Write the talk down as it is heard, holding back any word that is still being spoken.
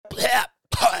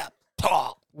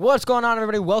What's going on,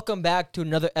 everybody? Welcome back to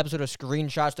another episode of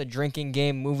Screenshots, the Drinking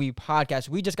Game Movie Podcast.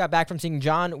 We just got back from seeing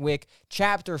John Wick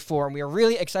Chapter 4, and we are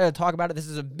really excited to talk about it. This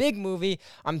is a big movie.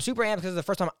 I'm super amped because it's the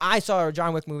first time I saw a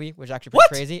John Wick movie, which is actually pretty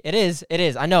crazy. It is.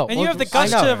 I know. And you have the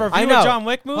guts to review a John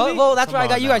Wick movie? Well, that's why I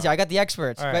got you guys here. I got the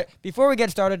experts. Right. But before we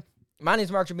get started, my name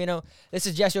is Mark Rubino. This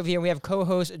is Jesse over here. We have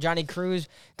co-host Johnny Cruz.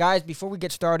 Guys, before we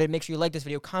get started, make sure you like this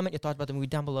video, comment your thoughts about the movie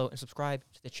down below, and subscribe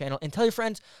to the channel. And tell your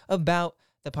friends about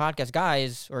the podcast.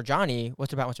 Guys, or Johnny,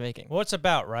 what's making? What's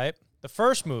about, right? The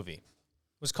first movie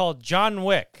was called John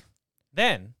Wick.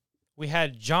 Then we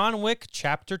had John Wick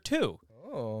Chapter 2.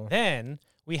 Oh. Then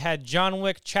we had John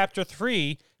Wick Chapter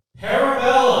 3,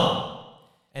 Parabellum.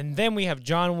 And then we have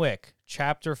John Wick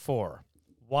Chapter 4.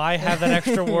 Why have that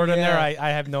extra word in there? I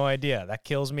have no idea. That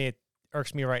kills me. It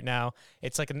irks me right now.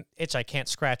 It's like an itch I can't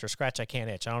scratch or scratch I can't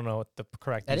itch. I don't know what the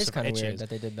correct use of itch is. That is kind of weird that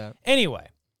they did that. Anyway,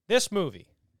 this movie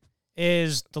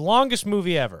is the longest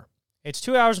movie ever. It's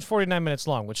 2 hours and 49 minutes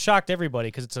long, which shocked everybody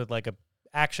because it's like a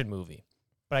action movie.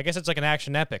 But I guess it's like an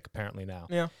action epic apparently now.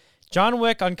 Yeah. John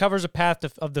Wick uncovers a path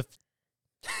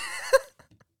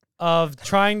of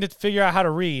trying to figure out how to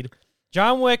read.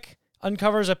 John Wick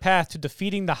uncovers a path to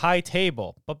defeating the High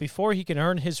Table, but before he can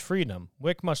earn his freedom,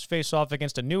 Wick must face off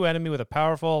against a new enemy with a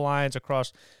powerful alliance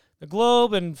across the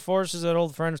globe and forces that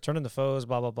old friends turn into foes,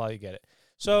 blah, blah, blah. You get it.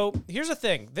 So here's the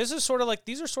thing. These are sort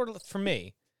of, for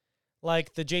me,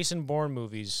 like the Jason Bourne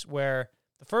movies, where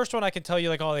the first one I can tell you,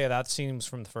 like, oh, yeah, that seems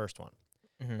from the first one.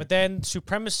 Mm-hmm. But then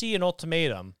Supremacy and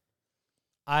Ultimatum,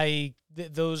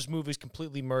 those movies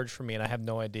completely merged for me, and I have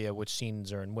no idea which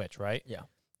scenes are in which, right? Yeah.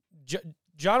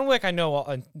 John Wick, I know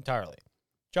entirely.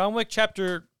 John Wick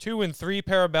Chapter 2 and 3,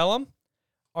 Parabellum,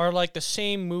 are like the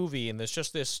same movie, and there's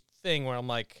just this thing where I'm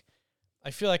like, I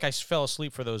feel like I fell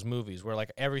asleep for those movies where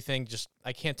like everything just,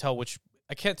 I can't tell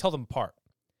them apart.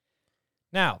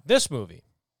 Now, this movie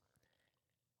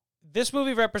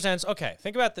represents, okay,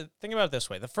 think about it this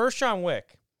way. The first John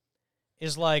Wick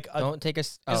is like a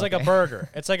burger.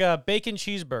 It's like a bacon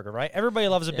cheeseburger, right? Everybody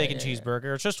loves a bacon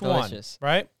cheeseburger. It's just delicious. One,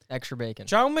 right? Extra bacon.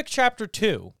 John Wick Chapter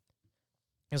 2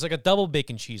 is like a double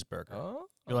bacon cheeseburger. Oh.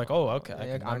 You're like, oh,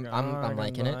 okay. I'm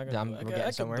liking it. We're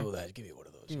getting somewhere. Do that. Give me one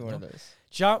of those. Give me one of those.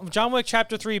 John Wick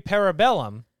Chapter 3,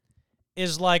 Parabellum,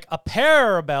 is like a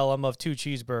parabellum of two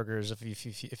cheeseburgers,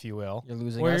 if you will. You're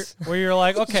losing us. Where you're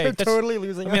like, okay, you're totally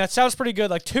losing us. I mean, that sounds pretty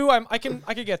good. Like two, I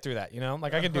could get through that. You know,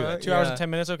 like I can do that. 2 hours and 10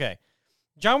 minutes. Okay.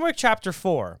 John Wick Chapter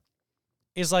 4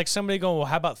 is like somebody going, well,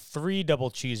 how about 3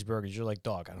 double cheeseburgers? You're like,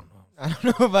 dog, I don't know. I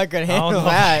don't know if I could handle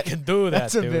that. I can do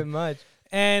that. That's a bit much.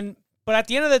 But at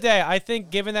the end of the day, I think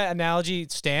given that analogy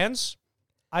stands,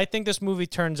 I think this movie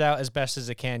turns out as best as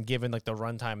it can, given like the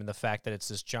runtime and the fact that it's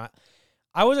this giant.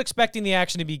 I was expecting the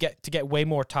action to get way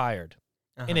more tired,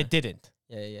 and it didn't.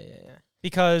 Yeah.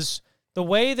 Because the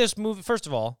way this movie, first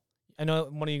of all, I know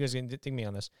one of you guys are going to ding me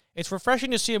on this. It's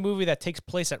refreshing to see a movie that takes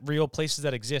place at real places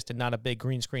that exist and not a big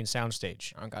green screen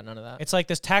soundstage. I don't got none of that. It's like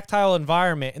this tactile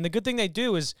environment, and the good thing they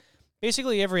do is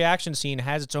basically every action scene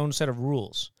has its own set of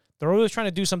rules. They're always trying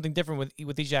to do something different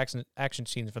with each action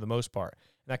scenes for the most part.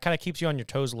 And that kind of keeps you on your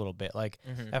toes a little bit. Like,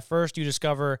 at first you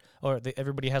discover,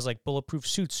 everybody has, like, bulletproof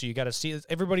suits, so you got to see,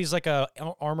 everybody's like a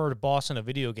armored boss in a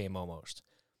video game almost.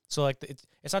 So, like,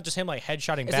 it's not just him, like,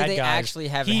 headshotting bad guys. Actually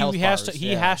have health bars.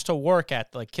 He has to work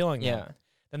at, like, killing them. Yeah.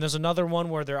 Then there's another one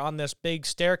where they're on this big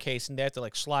staircase, and they have to,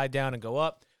 like, slide down and go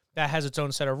up. That has its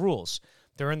own set of rules.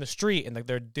 They're in the street, and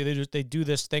they do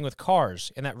this thing with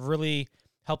cars, and that really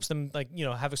helps them, like, you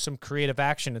know, have some creative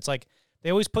action. It's like they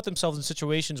always put themselves in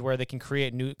situations where they can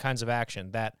create new kinds of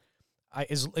action.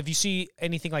 If you see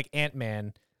anything like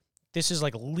Ant-Man, this is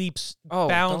like leaps,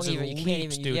 bounds, and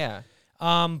leaps, dude. Yeah.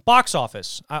 Box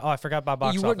office. I forgot about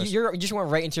box office. You just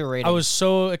went right into your rating. I was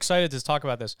so excited to talk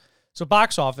about this. So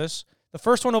box office, the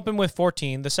first one opened with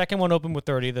 14. The second one opened with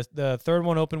 30. The third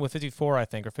one opened with 54, I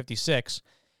think, or 56.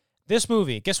 This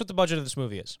movie, guess what the budget of this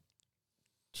movie is?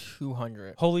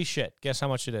 200. Holy shit. Guess how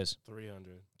much it is?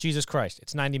 300. Jesus Christ.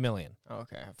 It's 90 million.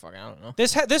 Okay. Fuck, I don't know.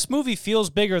 This movie feels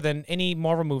bigger than any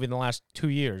Marvel movie in the last 2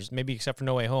 years, maybe except for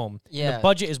No Way Home. Yeah. The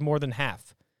budget is more than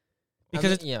half.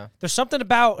 Because there's something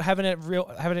about having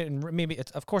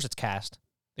it of course it's cast.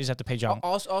 They just have to pay John.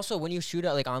 Also, when you shoot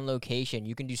it like on location,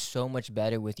 you can do so much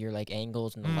better with your like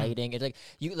angles and the lighting. It's like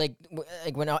you like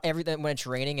when it's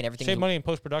raining and everything. Save money in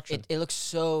post production. It looks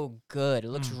so good. It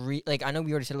looks like I know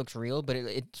we already said it looks real, but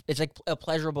it's like a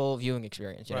pleasurable viewing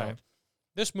experience. You know,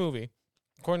 this movie,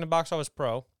 according to Box Office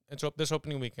Pro, this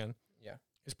opening weekend,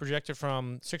 is projected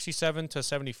from 67 to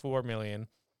 74 million,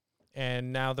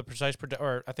 and now the precise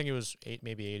or I think it was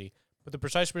maybe 80, but the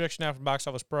precise projection now from Box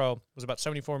Office Pro was about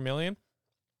 74 million.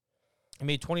 It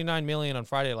made $29 million on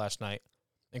Friday last night,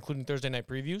 including Thursday night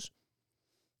previews.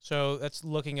 So that's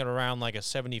looking at around like a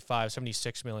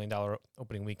 $76 million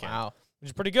opening weekend. Wow. Which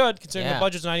is pretty good considering the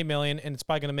budget's $90 million, and it's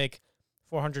probably going to make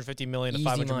 $450 million to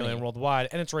 $500 million worldwide,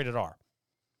 and it's rated R.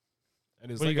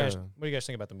 And it's what do you guys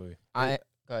think about the movie? Go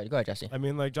ahead, Jesse. I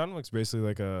mean, like, John Wick's basically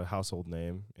like a household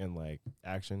name in like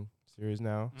action series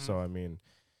now. So I mean,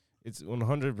 it's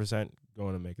 100%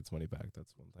 going to make its money back.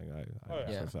 That's one thing I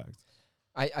know for a fact.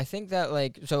 I think that,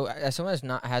 like, so as someone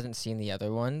that's hasn't seen the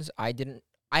other ones,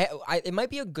 it might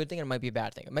be a good thing and it might be a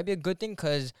bad thing. It might be a good thing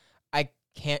because I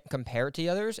can't compare it to the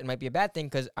others. It might be a bad thing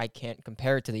because I can't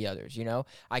compare it to the others, you know?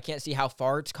 I can't see how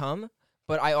far it's come,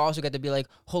 but I also get to be like,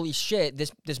 holy shit,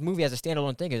 this movie as a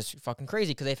standalone thing is fucking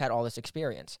crazy because they've had all this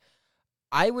experience.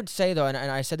 I would say, though, and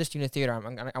I said this to you in the theater, I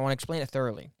want to explain it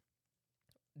thoroughly.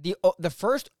 The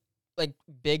first, like,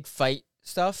 big fight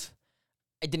stuff,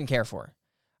 I didn't care for.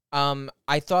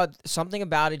 I thought something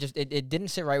about it it didn't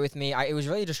sit right with me. It was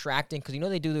really distracting because, you know,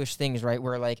 they do those things, right,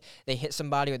 where, like, they hit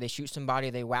somebody or they shoot somebody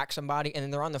or they whack somebody and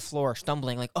then they're on the floor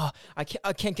stumbling like, oh, I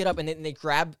can't get up, and then they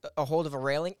grab a hold of a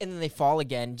railing and then they fall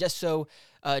again just so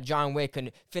John Wick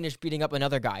can finish beating up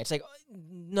another guy. It's like,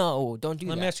 no, don't do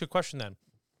that. Let me ask you a question then.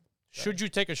 Should you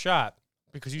take a shot?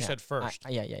 Because you said first.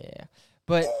 Yeah.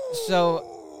 But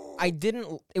so I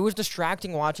didn't. It was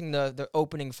distracting watching the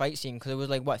opening fight scene because it was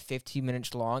like 15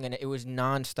 minutes long and it was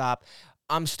nonstop.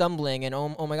 I'm stumbling and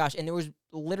oh my gosh, and there was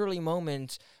literally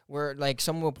moments where like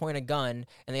someone would point a gun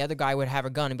and the other guy would have a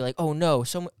gun and be like, oh no,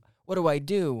 what do I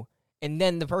do? And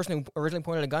then the person who originally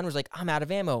pointed a gun was like, I'm out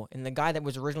of ammo. And the guy that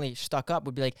was originally stuck up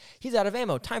would be like, he's out of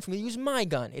ammo. Time for me to use my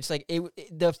gun. It's like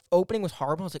the opening was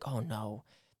horrible. I was like, oh no.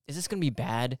 Is this going to be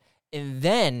bad? And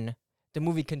then the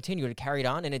movie continued. It carried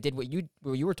on, and it did what you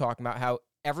were talking about, how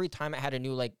every time it had a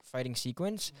new, like, fighting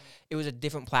sequence, it was a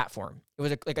different platform. It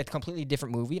was, like a completely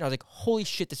different movie, and I was like, holy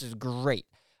shit, this is great.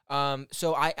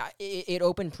 So it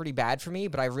opened pretty bad for me,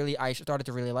 but I started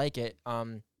to really like it.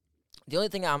 The only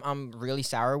thing I'm really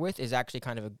sour with is actually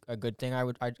kind of a good thing,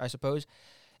 I suppose,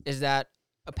 is that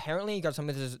apparently, got some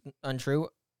of this is untrue,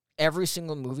 every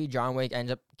single movie, John Wick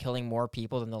ends up killing more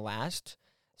people than the last.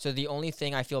 So the only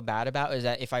thing I feel bad about is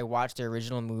that if I watch the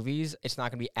original movies, it's not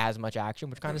going to be as much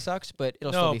action, which kind of sucks, but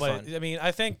it'll still be fun. I mean,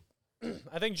 I think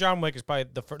John Wick is probably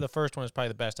the first one is probably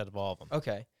the best out of all of them.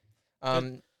 Okay.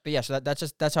 But yeah, so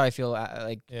that's how I feel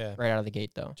right out of the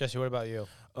gate, though. Jesse, what about you?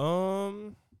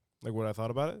 Like what I thought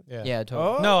about it? Yeah,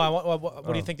 totally. Oh. No, what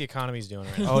do you think the economy's doing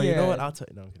right now? Oh, you know what? I'll tell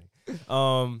you. No, I'm kidding.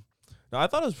 No, I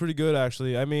thought it was pretty good,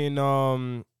 actually. I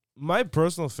mean, my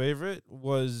personal favorite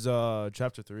was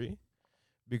Chapter 3.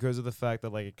 Because of the fact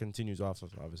that, like, it continues off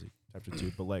of, obviously, Chapter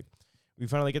 2. But, like, we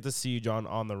finally get to see John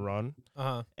on the run.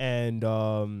 Uh-huh.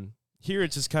 And here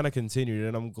it just kind of continued.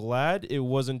 And I'm glad it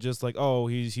wasn't just like, oh,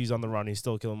 he's on the run. He's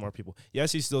still killing more people.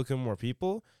 Yes, he's still killing more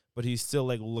people. But he's still,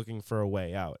 like, looking for a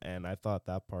way out. And I thought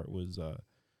that part was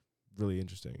really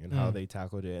interesting. And how they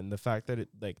tackled it. And the fact that,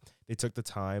 they took the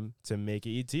time to make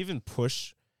it. To even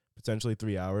push potentially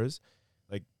 3 hours.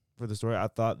 For the story, I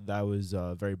thought that was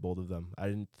very bold of them. I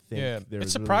didn't think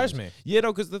it surprised me. Yeah,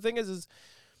 no, because the thing is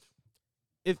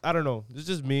if I don't know, it's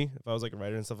just me. If I was like a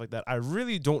writer and stuff like that, I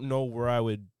really don't know where I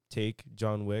would take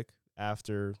John Wick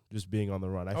after just being on the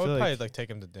run. I would probably like take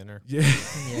him to dinner. Yeah,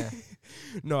 yeah.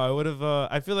 No, I would have.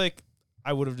 I feel like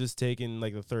I would have just taken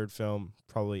like the third film,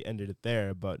 probably ended it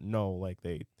there. But no, like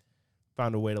they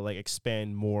found a way to like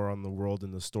expand more on the world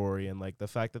and the story, and like the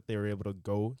fact that they were able to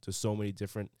go to so many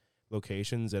different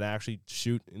locations and actually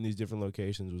shoot in these different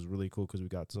locations was really cool because we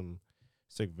got some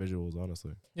sick visuals,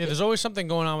 honestly. Yeah, there's always something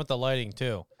going on with the lighting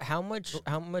too. How much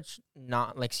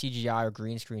not like CGI or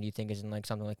green screen do you think is in like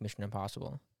something like Mission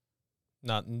Impossible?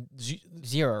 Not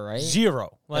zero, right?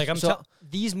 Zero. Like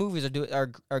these movies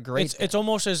are great. It's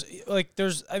almost as like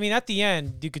there's. I mean, at the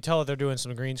end you could tell that they're doing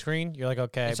some green screen. You're like,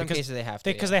 okay, in some cases they have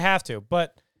to because they have to.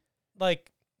 But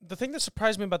like. The thing that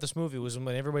surprised me about this movie was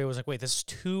when everybody was like, wait, this is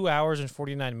 2 hours and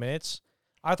 49 minutes.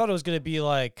 I thought it was going to be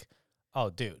like,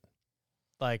 oh, dude.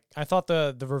 Like, I thought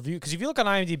the review, because if you look on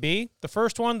IMDb, the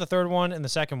first one, the third one, and the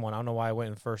second one, I don't know why I went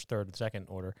in first, third, and second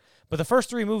order, but the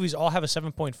first three movies all have a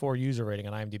 7.4 user rating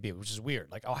on IMDb, which is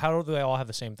weird. Like, how do they all have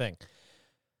the same thing?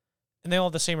 And they all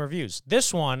have the same reviews.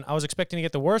 This one, I was expecting to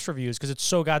get the worst reviews because it's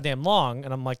so goddamn long,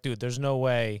 and I'm like, dude, there's no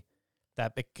way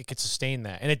that it could sustain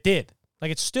that. And it did. Like,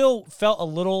 it still felt a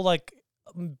little like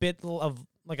a bit of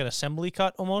like an assembly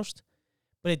cut almost,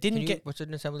 but it didn't get. What's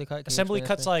an assembly cut? Assembly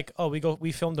cut's like, oh,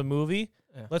 we filmed a movie.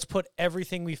 Yeah. Let's put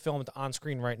everything we filmed on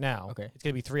screen right now. Okay. It's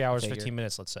going to be 3 hours, 15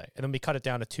 minutes, let's say. And then we cut it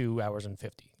down to 2 hours and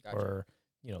 50 or,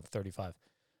 35.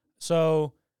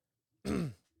 So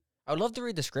I would love to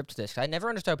read the script to this. 'Cause I never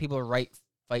understood how people write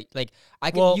fight. Like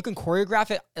you can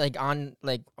choreograph it like on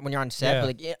like when you're on set, but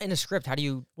like in a script, how do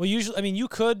you? Well, usually, I mean, you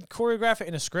could choreograph it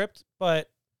in a script, but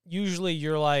usually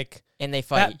you're like, and they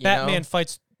fight. Batman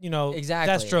fights,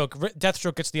 exactly.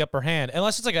 Deathstroke gets the upper hand,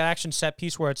 unless it's like an action set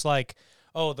piece where it's like,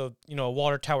 oh, a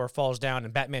water tower falls down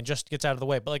and Batman just gets out of the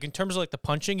way. But like in terms of like the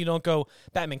punching, you don't go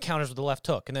Batman counters with the left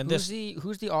hook, and then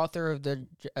who's the author of the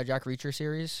Jack Reacher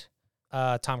series?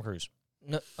 Tom Cruise.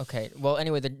 No, okay. Well,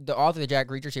 anyway, the author of the Jack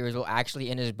Reacher series will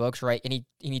actually in his books write, and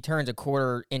he turns a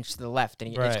quarter inch to the left,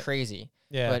 and it's crazy.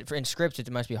 Yeah, but in scripts it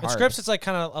must be hard. In scripts, it's like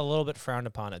kind of a little bit frowned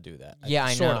upon to do that. Yeah,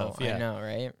 I know. Yeah. I know,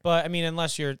 right? But I mean,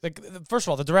 unless you're like, first of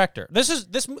all, the director.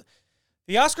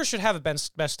 The Oscars should have a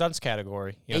best stunts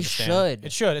category. They should.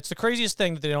 It should. It's the craziest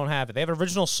thing that they don't have it. They have an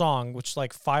original song, which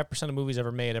like 5% of movies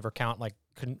ever made ever count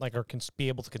or can be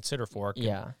able to consider for.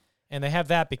 Yeah, and they have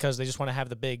that because they just want to have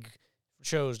the big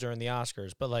shows during the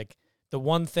Oscars. But like the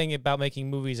one thing about making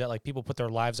movies that like people put their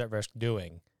lives at risk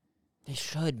doing, they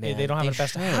should, man. They don't have a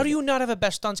best. How do you not have a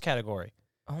best stunts category?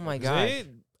 Oh my god!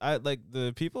 I like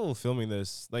the people filming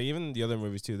this, like even the other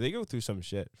movies too. They go through some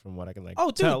shit from what I can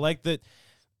dude. tell. Like that.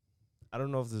 I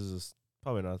don't know if this is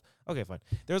probably not. Okay, fine.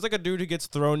 There was like a dude who gets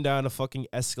thrown down a fucking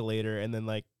escalator, and then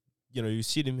like, you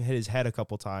see him hit his head a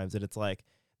couple times, and it's like,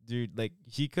 dude, like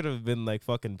he could have been like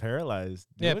fucking paralyzed.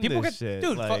 Yeah, people this get shit.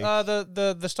 dude. Like,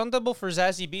 The stunt double for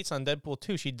Zazie Beetz on Deadpool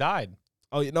 2, she died.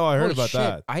 Oh no, I heard about shit.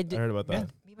 that. I heard about that.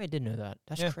 Maybe I did know that.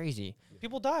 That's crazy.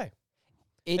 People die.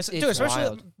 It's especially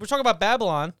wild. We're talking about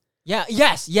Babylon. Yeah.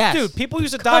 Yes. Dude, people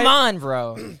used to die. Come on,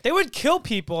 bro. They would kill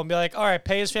people and be like, all right,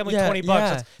 pay his family $20.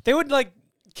 Yeah. They would like.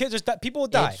 Kids, people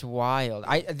would die. It's wild.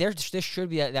 This should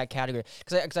be that category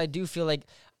because I do feel like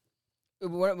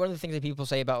one of the things that people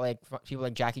say about like people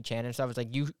like Jackie Chan and stuff is like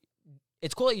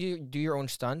it's cool that you do your own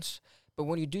stunts, but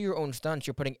when you do your own stunts,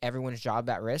 you're putting everyone's job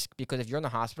at risk because if you're in the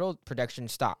hospital, production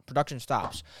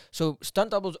stops. So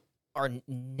stunt doubles are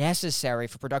necessary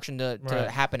for production to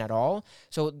happen at all.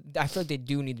 So I feel like they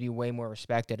do need to be way more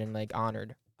respected and like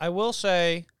honored. I will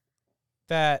say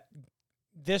that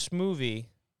this movie,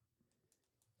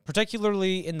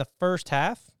 particularly in the first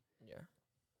half,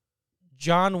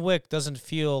 John Wick doesn't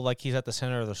feel like he's at the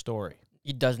center of the story.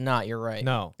 He does not. You're right.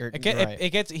 No, you're right.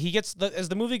 He gets as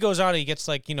the movie goes on, he gets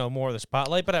like more of the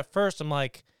spotlight. But at first, I'm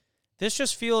like, this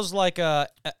just feels like a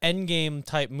Endgame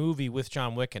type movie with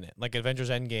John Wick in it, like Avengers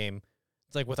Endgame.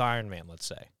 It's like with Iron Man, let's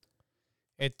say.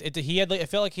 I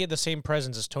felt like he had the same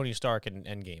presence as Tony Stark in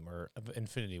Endgame or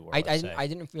Infinity War. I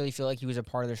didn't really feel like he was a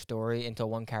part of the story until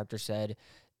one character said,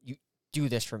 do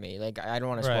this for me. Like, I don't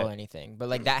want to spoil anything. But,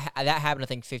 like, that happened, I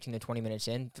think, 15 to 20 minutes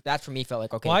in. That, for me, felt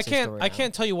like, okay, well, I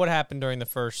can't tell you what happened during the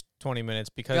first 20 minutes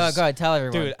because... Go ahead, tell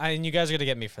everyone. Dude, and you guys are going to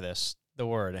get me for this, the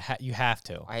word. You have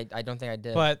to. I don't think I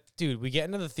did. But, dude, we get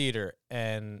into the theater,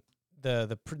 and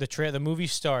the movie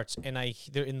starts, and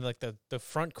in, like, the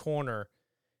front corner,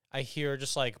 I hear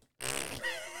just, like...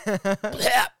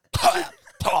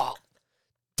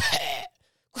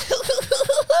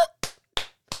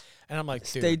 And I'm like,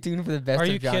 dude. Stay tuned for the best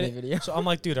of Johnny video. So I'm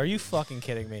like, dude, are you fucking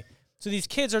kidding me? So these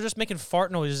kids are just making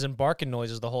fart noises and barking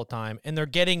noises the whole time, and they're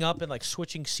getting up and like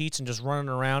switching seats and just running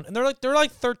around, and they're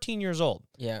like 13 years old.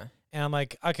 Yeah. And I'm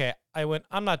like, okay,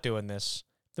 I'm not doing this.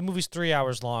 The movie's 3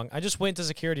 hours long. I just went to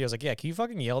security. I was like, yeah, can you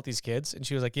fucking yell at these kids? And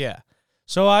she was like, yeah.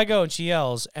 So I go and she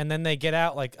yells, and then they get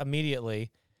out like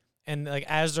immediately, and like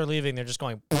as they're leaving, they're just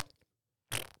going. Yeah.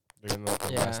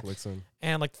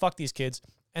 And I'm like, fuck these kids.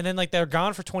 And then, like, they're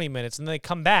gone for 20 minutes, and then they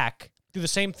come back, do the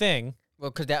same thing.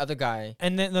 Well, because that other guy...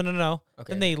 And then, no.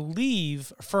 Okay. Then they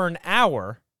leave for an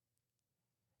hour,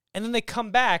 and then they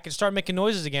come back and start making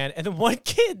noises again. And then one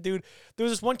kid, dude, there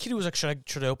was this one kid who was like,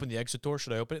 should I open the exit door?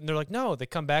 Should I open it? And they're like, no. They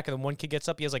come back, and then one kid gets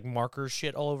up. He has, like, marker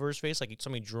shit all over his face, like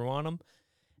somebody drew on him.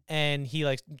 And he,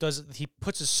 like, he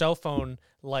puts his cell phone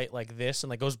light like this and,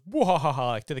 like, goes, wah-ha-ha,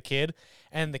 like, to the kid.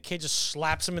 And the kid just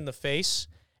slaps him in the face.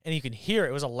 And you can hear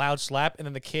it was a loud slap, and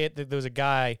then there was a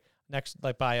guy next,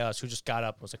 like by us, who just got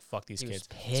up and was like, "Fuck these kids."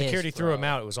 Pissed, Security threw him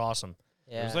out. It was awesome.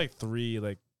 Yeah. There was like 3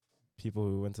 like people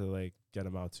who went to like get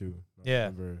him out too. Yeah,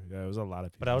 it was a lot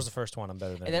of people. But I was the first one. I'm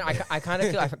better than. And then I kind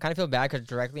of feel bad because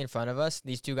directly in front of us,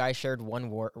 these two guys shared one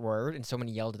word, and someone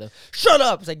yelled at them, "Shut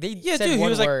up!" It's like they said dude,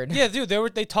 one word. Like, yeah,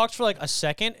 dude, they talked for like a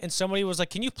second, and somebody was like,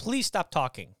 "Can you please stop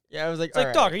talking?" Yeah, I was like, it's like,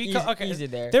 right, dog, are you okay? Easy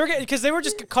there. They were because they were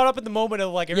just caught up in the moment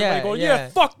of like everybody going, yeah,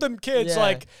 fuck them kids. Yeah.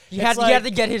 Like you had to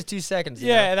get his 2 seconds.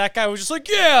 Yeah, and that guy was just like,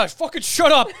 yeah, fucking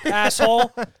shut up,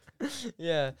 asshole.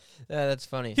 Yeah, that's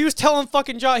funny. He was telling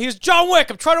fucking John, he was John Wick.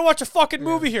 I'm trying to watch a fucking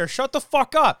movie here. Shut the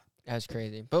fuck up. That's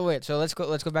crazy. But wait, so let's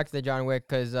go back to the John Wick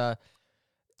because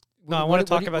No, I want to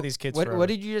talk about these kids. What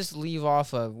did you just leave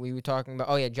off of? We were talking about.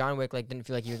 Oh yeah, John Wick like didn't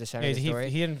feel like he was the center of the story.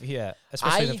 He didn't. Yeah,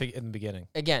 especially in the beginning.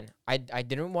 Again, I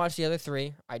didn't watch the other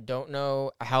three. I don't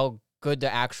know how good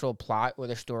the actual plot or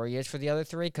the story is for the other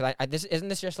three. Because isn't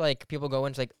this just like people go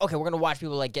into like, okay, we're gonna watch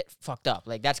people like get fucked up.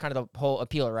 Like that's kind of the whole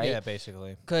appeal, right? Yeah,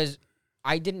 basically. Because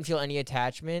I didn't feel any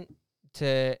attachment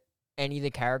to any of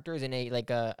the characters in a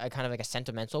kind of like a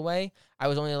sentimental way. I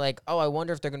was only like, oh, I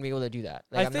wonder if they're gonna be able to do that.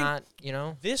 Like, I'm not, you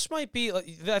know. This might be.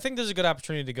 I think there's a good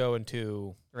opportunity to go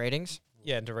into ratings.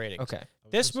 Yeah, into ratings. Okay.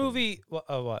 This movie. What?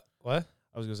 I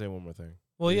was gonna say one more thing.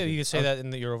 Well, yeah, you can say that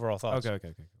in your overall thoughts.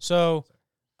 Okay. So,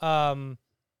 let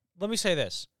me say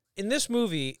this: in this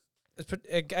movie,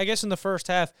 I guess in the first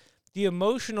half, the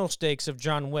emotional stakes of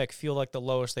John Wick feel like the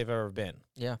lowest they've ever been.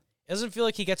 Yeah. It doesn't feel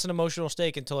like he gets an emotional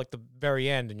stake until like the very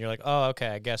end, and you're like, oh, okay,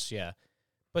 I guess, yeah.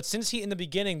 But since in the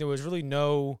beginning, there was really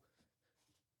no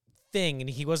thing, and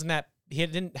he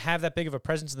didn't have that big of a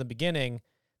presence in the beginning,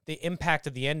 the impact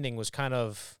of the ending was kind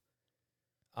of,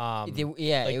 dampened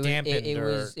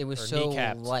it was so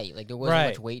kneecapped. light. Like there wasn't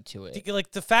much weight to it.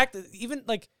 Like the fact that even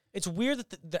like, it's weird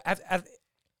that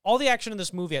all the action in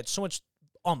this movie had so much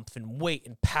oomph and weight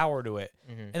and power to it,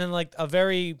 and then like a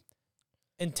very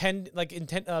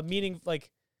meaning,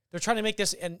 like they're trying to make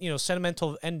this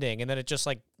sentimental ending, and then it just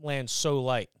like lands so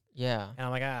light. Yeah, and I'm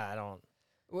like, I don't.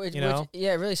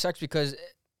 Yeah, it really sucks because,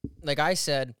 like I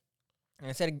said, and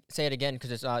I say it again because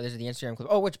this is the Instagram clip.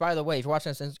 Oh, which by the way, if you're watching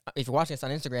this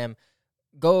on Instagram,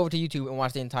 go over to YouTube and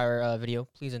watch the entire video,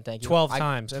 please and thank you. 12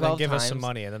 times, and then give us some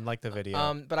money, and then like the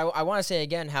video. But I want to say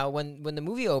again how when the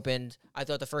movie opened, I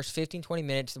thought the first 15-20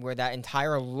 minutes where that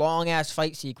entire long ass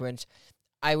fight sequence,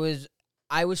 I was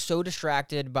so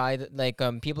distracted by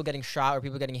people getting shot or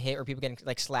people getting hit or people getting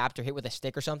like slapped or hit with a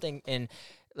stick or something and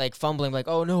like fumbling like,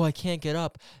 oh no, I can't get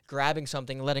up, grabbing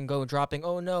something, letting go, dropping.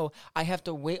 Oh no, I have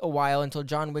to wait a while until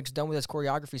John Wick's done with his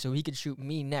choreography so he could shoot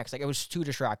me next. Like it was too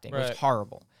distracting. Right. It was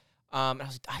horrible. And I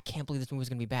was like, I can't believe this movie's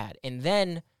gonna be bad. And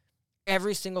then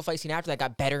every single fight scene after that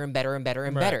got better and better and better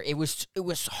and better. It was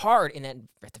hard, and then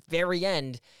at the very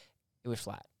end, it was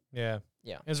flat. Yeah.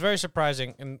 Yeah. It was very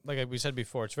surprising, and like we said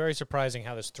before, it's very surprising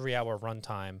how this 3-hour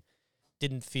runtime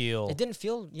didn't feel... It didn't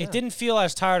feel... Yeah. It didn't feel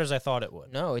as tired as I thought it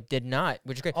would. No, it did not,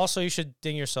 which is great. Also, you should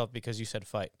ding yourself because you said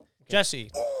fight. Okay. Jesse.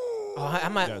 Oh,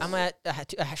 I'm at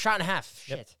a shot and a half.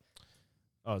 Yep. Shit.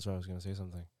 Oh, that's right. I was going to say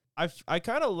something. I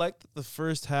kind of liked that the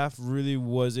first half really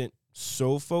wasn't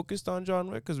so focused on John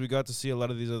Wick because we got to see a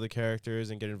lot of these other characters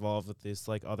and get involved with this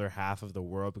like other half of the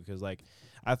world because like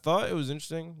I thought it was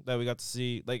interesting that we got to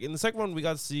see like in the second one we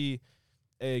got to see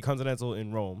a Continental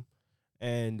in Rome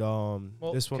and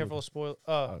this one careful spoil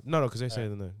no because they say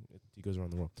then he goes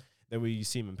around the world. Then we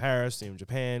see him in Paris, see him in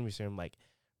Japan, we see him like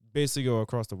basically go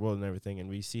across the world and everything, and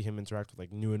we see him interact with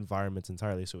like new environments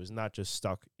entirely, so it's not just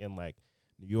stuck in like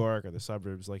New York or the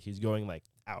suburbs. Like he's going like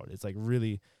out. It's like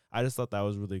really, I just thought that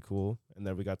was really cool, and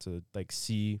then we got to like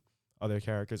see other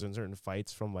characters in certain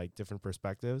fights from like different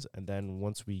perspectives. And then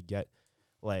once we get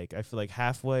like I feel like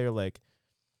halfway or like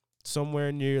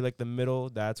somewhere near like the middle,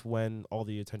 that's when all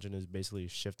the attention is basically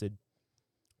shifted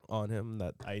on him.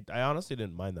 That I honestly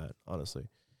didn't mind that. Honestly,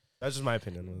 that's just my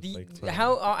opinion.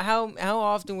 How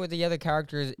often were the other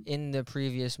characters in the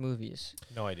previous movies?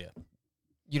 No idea.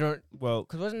 You don't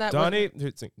because wasn't that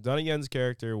Donnie Yen's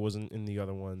character wasn't in the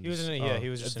other ones. He was in it. He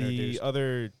was just introduced. The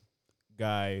other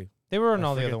guy. They were in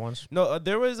all the other ones. No,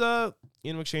 there was Ian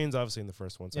McShane's obviously in the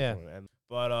first one.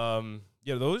 But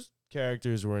those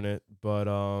characters were in it. But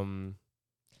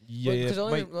because the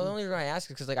only reason I ask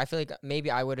is because like I feel like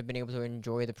maybe I would have been able to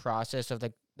enjoy the process of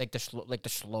the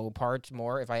slow parts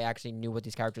more if I actually knew what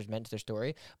these characters meant to their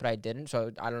story, but I didn't.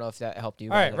 So I don't know if that helped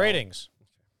you. All right, ratings,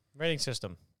 rating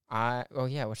system.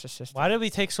 What's the system? Why did we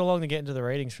take so long to get into the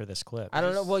ratings for this clip? I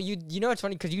don't know. Well, you know it's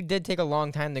funny because you did take a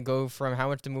long time to go from how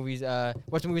much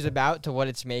what the movie's about to what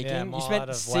it's making.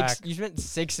 Yeah, you spent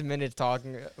 6 minutes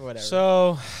talking whatever.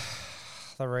 So,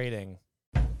 the rating.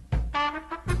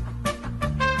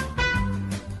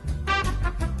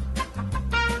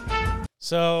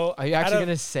 So, are you actually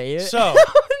gonna say it? So,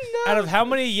 out of how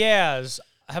many yeahs,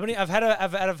 out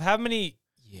of how many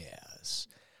yeahs,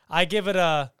 I give it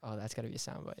a... Oh, that's got to be a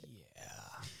soundbite.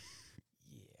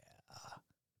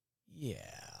 Yeah.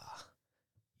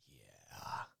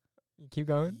 Keep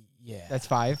going. Yeah. That's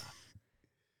 5.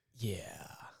 Yeah.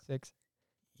 6.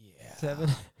 Yeah. 7.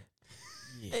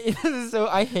 Yeah. So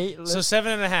I hate... So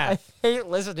 7.5. I hate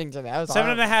listening to that.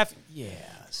 7.5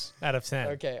 yeahs out of 10.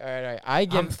 Okay, all right.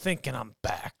 I'm thinking I'm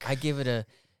back. I give it a...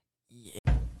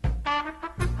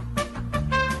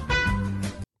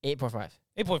 8.5.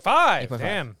 8.5. 8.5.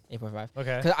 Damn. 8.5.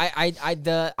 Okay.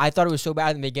 Because I thought it was so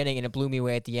bad in the beginning, and it blew me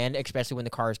away at the end, especially when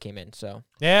the cars came in. So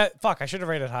Yeah. Fuck. I should have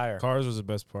rated higher. Cars was the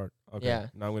best part. Okay. Yeah.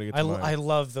 Now I'm gonna get to mine. I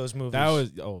love those movies. That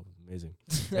was amazing.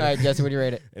 all right, Jesse, what do you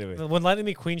rate it? Anyway. When Lightning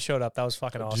McQueen showed up. That was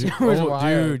fucking awesome. It was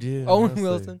wild. dude, yeah. Owen honestly.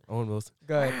 Wilson. Owen Wilson.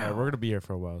 Go ahead. All right, we're gonna be here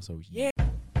for a while, so yeah.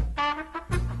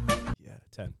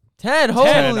 10. 10. Holy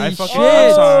 10. I'm shit!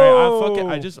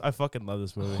 sorry. I fucking love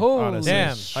this movie. Holy honestly.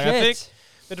 Damn. shit! Like, I think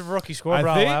Bit of a rookie score, I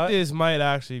bro. think Allow it. this might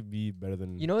actually be better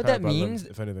than. You know what Power that by Love, means?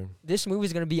 if anything. This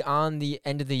movie's gonna be on the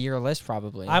end of the year list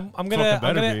probably. I'm Fucking gonna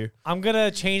better be. I'm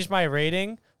gonna change my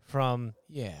rating from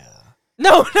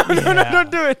no, Yeah.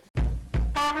 don't do it.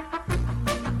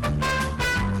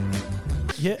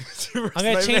 yeah. I'm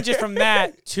gonna change it from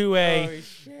that to a Oh,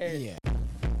 shit.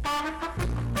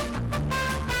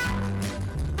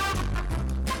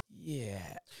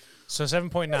 so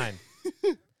 7.9.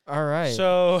 All right.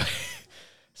 So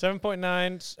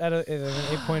 7.9 out of an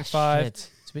 8.5. Shit.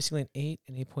 It's basically an 8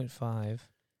 and 8.5 and a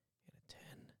 10.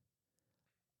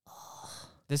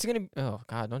 This is gonna. Oh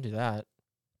God, don't do that.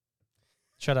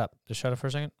 Shut up. Just shut up for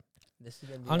a second. This is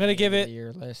gonna be I'm on gonna the give end it- of the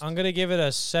year list. I'm gonna give it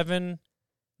a 7.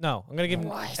 No, I'm gonna give it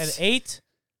What? an 8.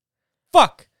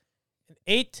 Fuck. An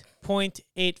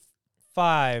 8.85.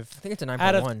 I think it's a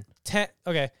out of 9.1. 10.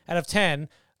 Okay, out of 10,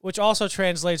 which also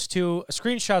translates to a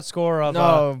screenshot score of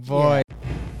No boy.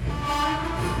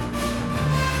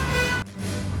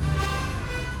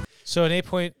 So an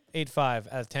 8.85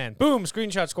 out of 10. Boom,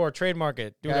 screenshot score, trademark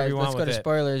it. Do whatever Guys, you let's want go with to it.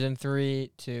 spoilers in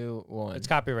 3, 2, 1. It's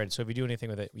copyrighted, so if you do anything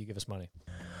with it, you give us money.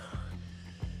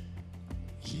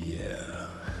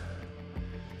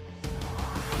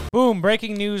 Boom,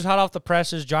 breaking news hot off the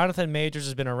presses. Jonathan Majors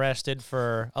has been arrested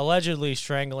for allegedly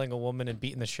strangling a woman and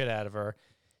beating the shit out of her.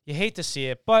 You hate to see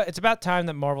it, but it's about time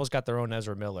that Marvel's got their own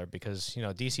Ezra Miller because, you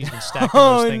know, DC's been stacking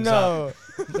those things up.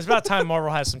 It's about time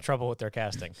Marvel has some trouble with their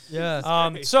casting. Yes.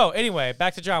 So anyway,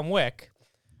 back to John Wick.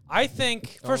 I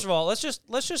think first of all, let's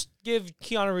just give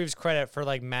Keanu Reeves credit for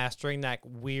like mastering that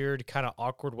weird kind of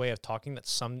awkward way of talking that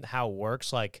somehow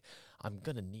works. Like, I'm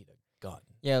gonna need a gun.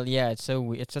 Yeah. It's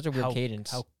it's such a weird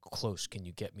cadence. How close can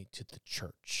you get me to the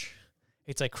church?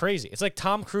 It's like crazy. It's like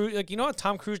Tom Cruise. Like, you know how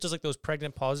Tom Cruise does like those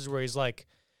pregnant pauses where he's like,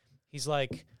 you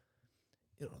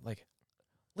know, like,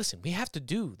 listen, we have to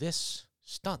do this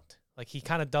stunt. Like he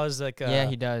kind of does like. Yeah,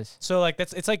 he does. So like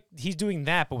it's like he's doing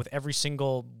that, but with every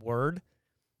single word.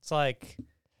 It's like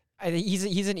He's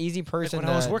an easy person. when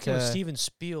I was working with Steven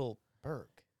Spielberg.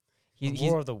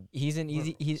 he's an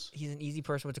easy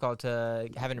person. What's it called to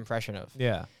have an impression of?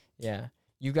 Yeah. Yeah,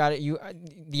 you got it.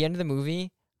 The end of the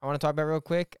movie. I want to talk about real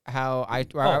quick how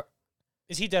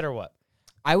Is he dead or what?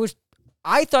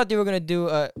 I thought they were gonna do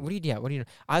a what do you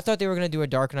I thought they were gonna do a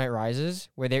Dark Knight Rises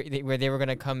where they were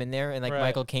gonna come in there and like Right.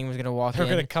 Michael Caine was gonna walk They're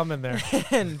in gonna come in there.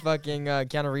 and fucking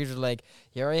Keanu Reeves was like,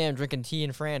 here I am drinking tea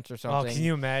in France or Oh, something. can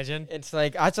you imagine? It's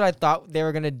like that's what I thought they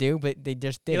were gonna do, but they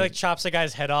just He didn't. like chops the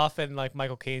guy's head off, and like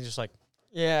Michael Caine's just like,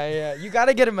 yeah. You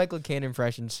gotta get a Michael Caine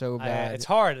impression so bad. it's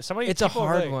hard. It's a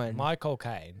hard one. Michael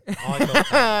Caine. Michael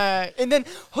Caine. And then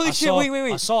holy shit! Wait.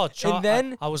 I saw a child. And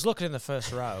then I was looking in the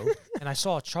first row, and I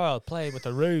saw a child playing with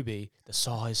a ruby the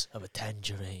size of a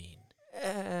tangerine.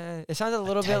 it sounds a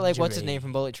little bit like what's his name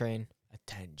from Bullet Train. A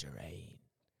tangerine.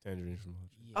 Tangerine from.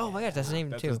 Oh my gosh, that's his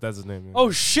name too. That's his name. Yeah.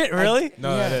 Oh shit! Really?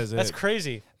 no, yeah. it is. That's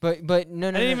crazy. But no.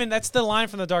 I didn't even. That's the line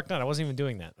from The Dark Knight. I wasn't even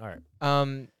doing that. All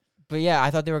right. But yeah,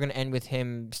 I thought they were gonna end with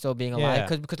him still being alive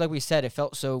Yeah. because like we said, it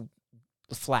felt so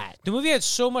flat. The movie had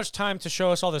so much time to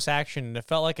show us all this action, and it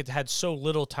felt like it had so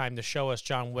little time to show us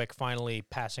John Wick finally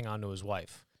passing on to his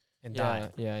wife and dying.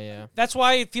 Yeah. That's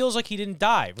why it feels like he didn't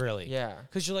die, really. Yeah.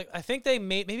 Because you're like, I think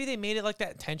maybe they made it like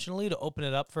that intentionally to open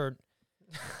it up for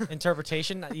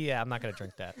interpretation. Yeah, I'm not gonna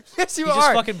drink that. Yes, you He are.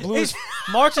 just fucking blew his,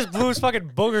 Mark just blew his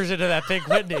fucking boogers into that big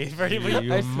Whitney. For You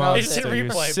anybody. I smelled monster. it. You're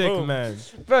Replay, sick, boom. man.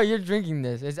 Bro, you're drinking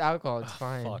this. It's alcohol. It's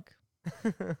fine. Fuck.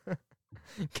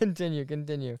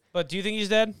 Continue. But do you think he's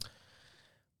dead?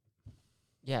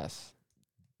 Yes.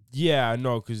 Yeah,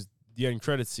 no, because the end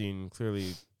credit scene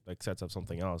clearly like sets up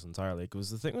something else entirely. Because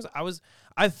the thing was,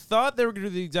 I thought they were gonna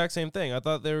do the exact same thing. I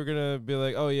thought they were gonna be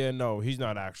like, oh yeah, no, he's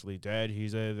not actually dead.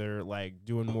 He's either like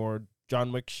doing more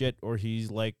John Wick shit or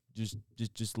he's like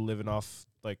just living off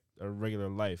like a regular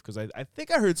life. Because I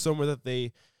think I heard somewhere that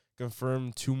they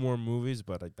confirmed 2 more movies,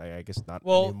 but I guess not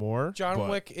anymore. John but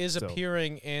Wick is still.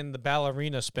 appearing in the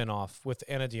Ballerina spinoff with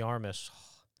Anna de Armas.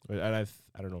 And I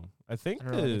don't know. I think I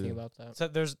don't know anything about that. So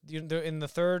there's in the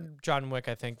third John Wick,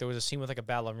 I think there was a scene with like a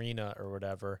ballerina or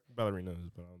whatever.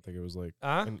 ballerinas, but I don't think it was like.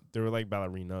 Huh? And they were like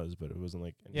ballerinas, but it wasn't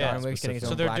like. Yeah. John Wick's getting his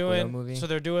So own they're Black Widow doing movie. so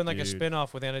they're doing like a Dude.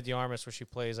 spin-off with Anna de Armas where she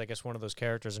plays, I guess, one of those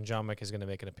characters, and John Wick is going to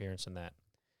make an appearance in that.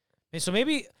 And so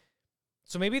maybe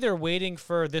they're waiting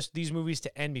for these movies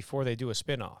to end before they do a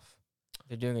spin-off.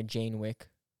 They're doing a Jane Wick.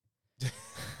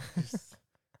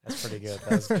 That's pretty good.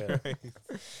 That's good.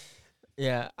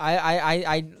 Yeah,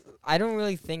 I don't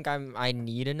really think I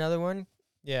need another one.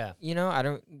 Yeah. You know, I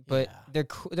don't. But Yeah.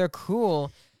 they're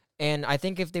cool, and I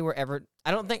think if they were ever,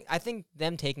 I think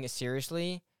them taking it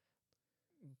seriously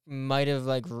might have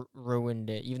like ruined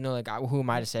it. Even though like who am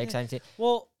I to say? 'Cause I didn't see-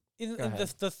 Well, in Go ahead.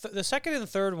 the second and the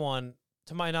third one,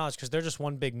 to my knowledge, because they're just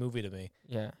one big movie to me.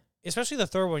 Yeah. Especially the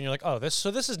third one, you're like, oh, this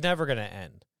is never gonna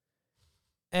end.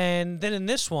 And then in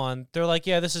this one, they're like,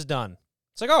 yeah, this is done.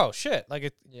 It's like, oh shit,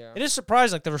 like Yeah. it is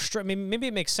surprising. Like maybe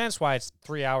it makes sense why it's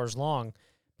 3 hours long,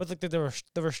 but like the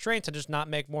restraint to just not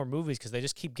make more movies because they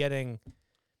just keep getting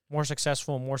more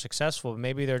successful and more successful.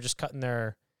 Maybe they're just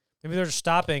maybe they're just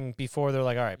stopping before they're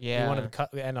like, all right, we want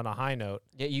to end on a high note.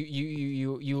 Yeah.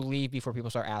 You leave before people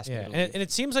start asking. Yeah, you to and leave.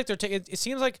 it seems like they're taking. It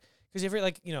seems like because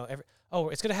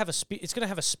it's gonna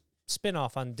have a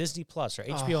spin-off on Disney Plus or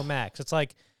HBO Max. It's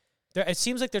like. It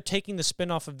seems like they're taking the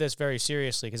spin-off of this very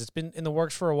seriously because it's been in the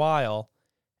works for a while,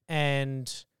 and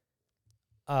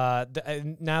now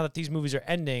that these movies are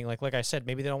ending, like I said,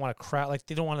 maybe they don't want to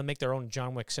they don't want to make their own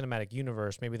John Wick cinematic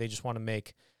universe. Maybe they just want to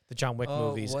make the John Wick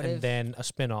movies and then a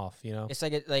spin-off. You know, it's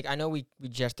like I know we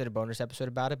just did a bonus episode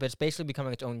about it, but it's basically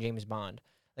becoming its own James Bond.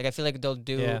 Like I feel like they'll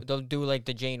do like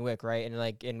the Jane Wick, right? And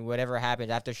like in whatever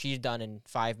happens after she's done in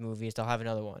 5 movies, they'll have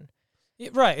another one.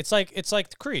 Yeah, right. It's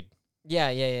like Creed.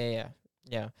 Yeah.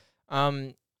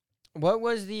 What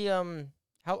was the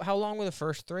how long were the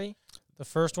first 3? The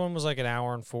first one was like an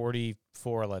hour and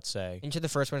 44, let's say. Into the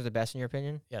first one is the best in your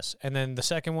opinion? Yes, and then the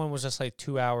second one was just like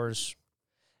 2 hours,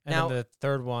 and then the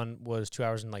third one was 2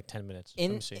 hours and like 10 minutes.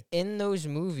 In those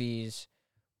movies,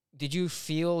 did you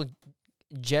feel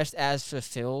just as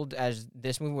fulfilled as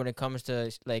this movie when it comes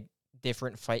to like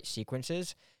different fight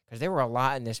sequences? Because there were a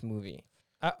lot in this movie.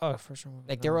 First one.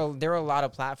 Like there were a lot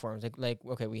of platforms. Like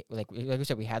okay, we we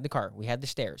said, we had the car, we had the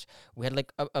stairs, we had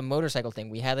like a motorcycle thing,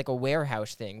 we had like a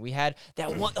warehouse thing, we had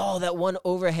that one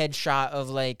overhead shot of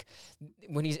like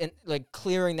when he's in, like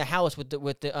clearing the house with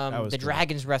the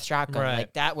dragon's breath shotgun. Right.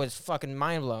 Like that was fucking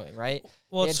mind blowing, right?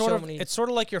 Well, it's sort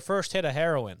of like your first hit of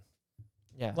heroin.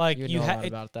 Yeah, like you had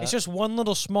about that. It's just one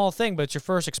little small thing, but it's your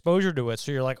first exposure to it,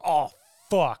 so you're like, oh.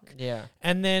 Fuck. Yeah.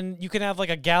 And then you can have like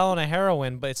a gallon of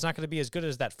heroin, but it's not going to be as good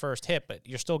as that first hit, but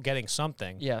you're still getting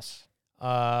something. Yes.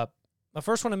 The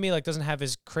first one to me like doesn't have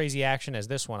as crazy action as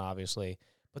this one, obviously,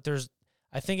 but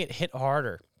I think it hit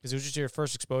harder because it was just your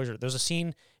first exposure. There's a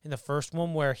scene in the first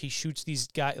one where he shoots these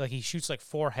guys, like he shoots like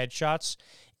 4 headshots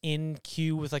in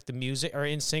cue with like the music or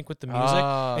in sync with the music.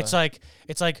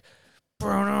 It's like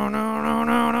boom,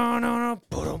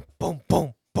 boom,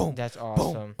 boom, boom. That's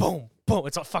awesome. Boom, boom. Boom.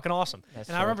 It's fucking awesome.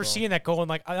 And I remember seeing that going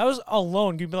like, I was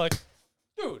alone. You'd be like,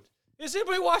 dude, is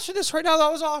anybody watching this right now? That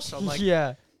was awesome. Like,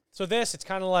 yeah. So it's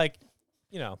kind of like,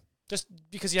 just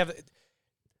because you have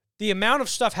the amount of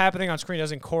stuff happening on screen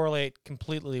doesn't correlate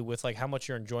completely with like how much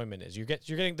your enjoyment is. You're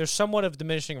getting there's somewhat of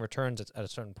diminishing returns at a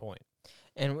certain point.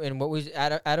 And what was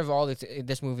out of all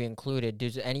this movie included?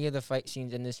 Does any of the fight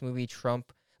scenes in this movie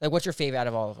trump? Like, what's your favorite out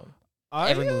of all of them?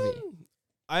 Every movie.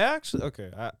 I actually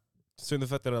so the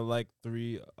fact that I like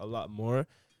 3 a lot more.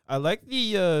 I like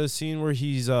the scene where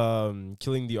he's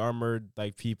killing the armored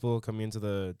like people coming into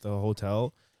the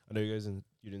hotel. I know you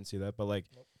didn't see that, but like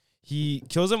he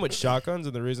kills them with shotguns,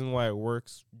 and the reason why it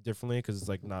works differently because it's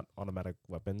like not automatic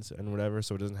weapons and whatever,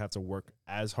 so it doesn't have to work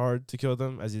as hard to kill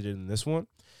them as he did in this one.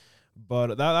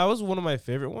 But that was one of my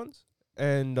favorite ones,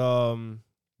 and I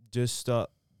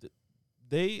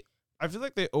feel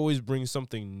like they always bring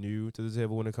something new to the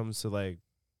table when it comes to like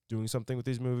doing something with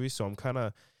these movies. So I'm kind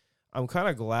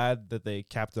of glad that they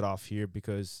capped it off here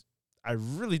because I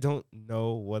really don't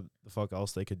know what the fuck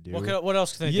else they could do. What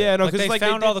else can they do? Yeah, no, because because they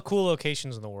found all the cool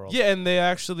locations in the world. Yeah, and they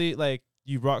actually like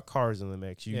you brought cars in the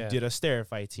mix. You did a stair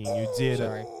fight scene. You did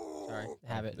Sorry,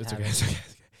 habit. It's okay. It's okay.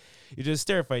 You did a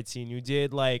stair fight scene. You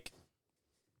did like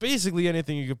basically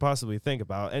anything you could possibly think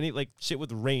about. Any like shit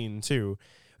with rain too,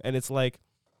 and it's like,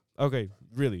 okay,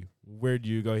 really, where do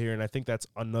you go here? And I think that's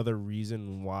another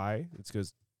reason why. It's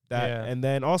because that, and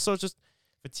then also just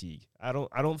fatigue. I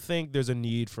don't think there's a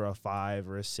need for a 5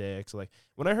 or a 6. Like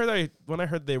when I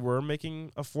heard they were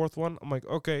making a 4th one, I'm like,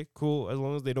 okay, cool. As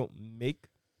long as they don't make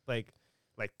like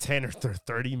 10 or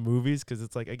 30 movies, because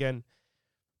it's like again,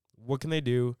 what can they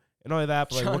do? And only that,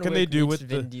 but like, John what can Wick they do meets with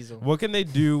Vin the Diesel. what can they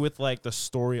do with like the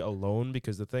story alone?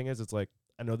 Because the thing is, it's like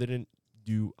I know they didn't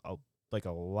do a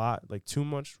lot, like too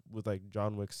much with like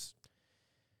John Wick's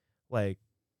like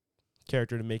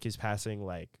character to make his passing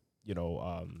like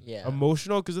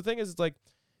emotional. Because the thing is, it's like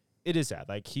it is sad.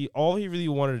 Like all he really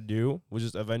wanted to do was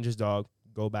just avenge his dog,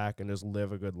 go back and just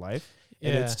live a good life.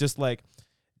 And it's just like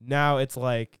now it's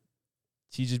like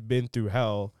he's just been through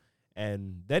hell.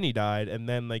 And then he died, and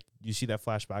then like you see that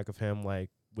flashback of him like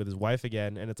with his wife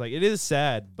again, and it's like it is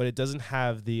sad, but it doesn't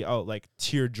have the like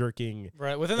tear jerking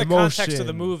within the emotion. context of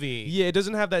the movie. Yeah, it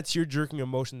doesn't have that tear jerking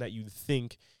emotion that you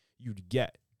think you'd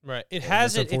get. Right, it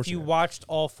has it if you watched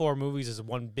all 4 movies as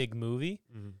one big movie.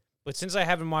 Mm-hmm. But since I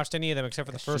haven't watched any of them except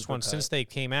for the first one since they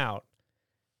came out,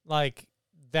 like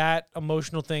that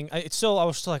emotional thing, I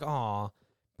was still like, aw.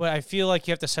 But I feel like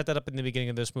you have to set that up in the beginning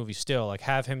of this movie still. Like,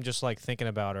 have him just, like, thinking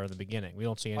about her in the beginning. We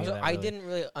don't see any also, of that, I didn't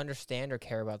really understand or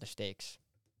care about the stakes.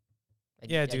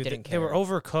 Dude, they were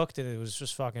overcooked, and it was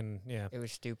just fucking, It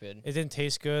was stupid. It didn't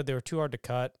taste good. They were too hard to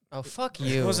cut. Oh, fuck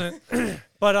you. It wasn't.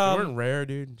 But, they weren't rare,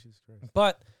 dude. Jesus Christ.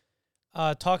 But,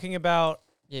 talking about...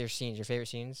 Yeah, your favorite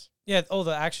scenes? Yeah,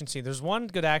 the action scene. There's one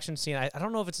good action scene. I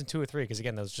don't know if it's in 2 or 3, because,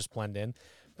 again, those just blend in.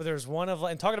 But there's one of,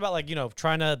 and talking about, like,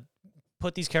 trying to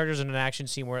put these characters in an action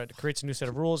scene where it creates a new set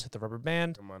of rules, hit the rubber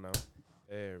band. Come on now.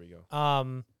 There we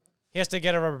go. He has to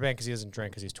get a rubber band because he doesn't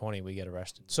drink because he's 20. We get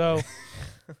arrested. So,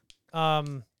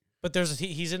 but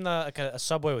he's in a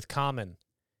subway with Common,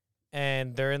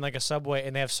 and they're in like a subway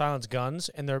and they have silenced guns,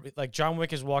 and they're like John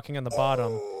Wick is walking on the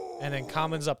bottom, and then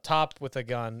Common's up top with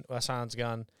a silenced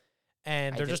gun,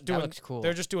 and they're just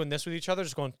doing this with each other,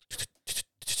 just going,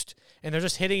 and they're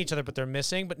just hitting each other, but they're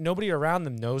missing, but nobody around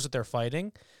them knows that they're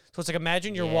fighting. So it's like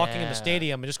imagine you're walking in the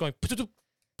stadium and just going, and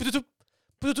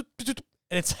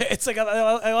it's like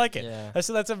I like it. Yeah.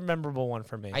 So that's a memorable one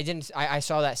for me. I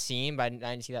saw that scene, but I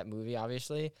didn't see that movie.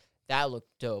 Obviously, that looked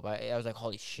dope. I was like,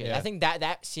 holy shit! Yeah. I think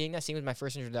seeing that scene was my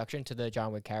first introduction to the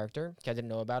John Wick character. I didn't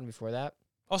know about him before that.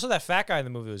 Also, that fat guy in the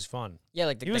movie was fun.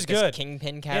 Yeah, he was good.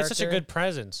 Kingpin character. He had such a good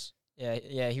presence.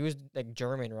 Yeah, he was like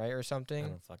German, right, or something. I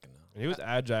don't fucking know. And he was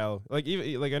agile. Like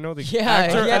even I know the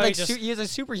actor. Yeah, he is a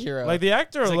superhero. Like the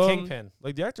actor alone, like Kingpin.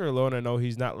 Like the actor alone, I know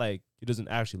he's not like he doesn't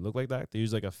actually look like that. They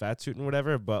use like a fat suit and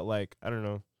whatever. But like I don't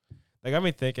know, like got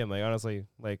me thinking. Like honestly,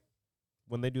 like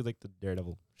when they do like the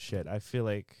Daredevil shit, I feel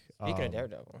like speaking of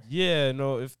Daredevil. Yeah,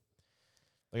 no, if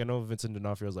like I know Vincent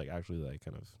D'Onofrio's like actually like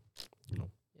kind of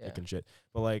making shit,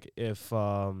 but like if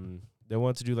they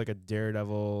want to do like a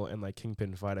Daredevil and like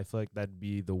Kingpin fight, I feel like that'd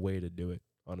be the way to do it,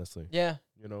 honestly. Yeah.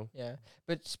 Yeah.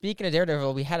 But speaking of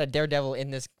Daredevil, we had a Daredevil in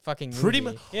this fucking movie. Pretty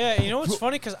much. Yeah, you know what's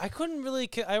funny? Because I couldn't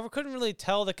really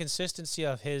tell the consistency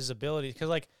of his abilities. Because,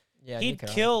 like, he'd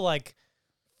kill, like,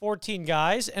 14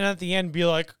 guys, and at the end be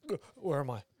like, where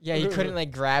am I? Yeah, he couldn't,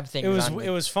 like, grab things.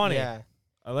 It was funny. Yeah.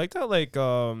 I liked how, like,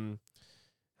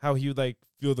 how he would, like,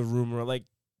 feel the room. Or, like,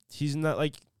 he's not,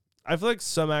 like... I feel like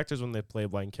some actors, when they play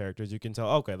blind characters, you can tell,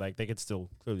 okay, like, they can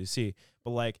still clearly see. But,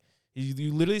 like,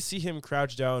 you literally see him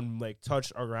crouch down, like,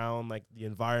 touch around, like, the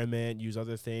environment, use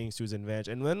other things to his advantage.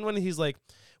 And then when he's, like,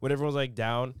 when everyone's, like,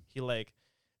 down, he, like,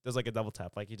 does, like, a double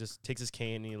tap. Like, he just takes his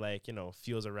cane and he, like,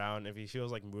 feels around. If he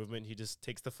feels, like, movement, he just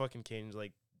takes the fucking cane and,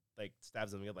 like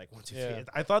stabs him and get, like, 1, 2, 3.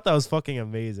 I thought that was fucking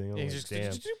amazing. Yeah, like,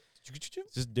 damn.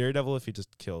 Just Daredevil if he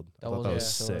just killed. I thought that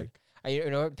was sick.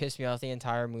 You know what pissed me off the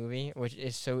entire movie, which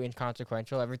is so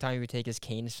inconsequential. Every time he would take his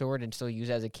cane sword and still use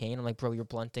it as a cane, I'm like, bro, you're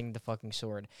blunting the fucking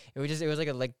sword. It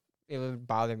would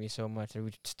bother me so much that we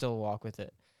would still walk with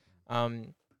it.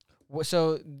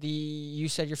 So you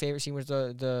said your favorite scene was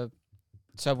the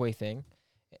subway thing,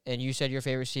 and you said your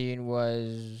favorite scene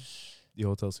was the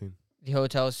hotel scene. The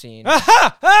hotel scene.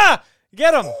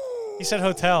 Get him! He said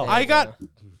hotel. There you go.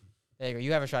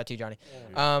 You have a shot too, Johnny.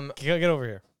 Get over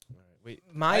here. Wait,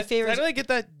 my favorite. I didn't get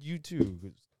that you too.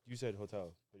 You said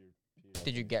hotel.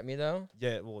 Did you get me though?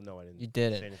 Yeah. Well, no, I didn't. You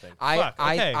didn't. Say anything.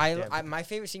 I my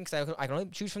favorite scene, because I can only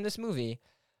choose from this movie.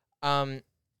 I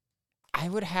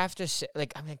would have to say,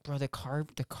 like, I'm like, bro, the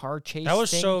car chase. That was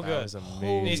thing, so good. That was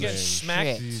amazing. He's getting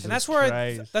smacked, Jesus and that's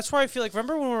where I feel like.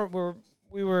 Remember when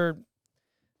we were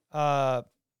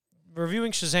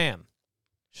reviewing Shazam?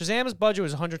 Shazam's budget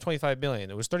was $125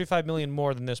 million. It was $35 million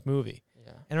more than this movie.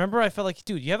 Yeah. And remember, I felt like,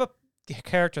 dude, you have a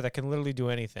character that can literally do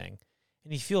anything,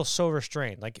 and he feels so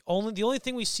restrained. Like the only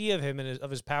thing we see of him and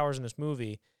of his powers in this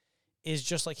movie is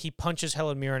just like he punches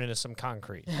Helen Mirren into some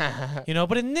concrete,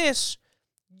 But in this,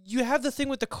 you have the thing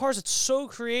with the cars. It's so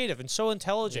creative and so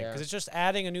intelligent because it's just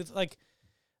adding a new like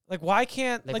why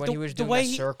can't like when he was doing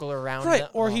the circle around right?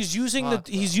 Or he's using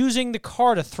the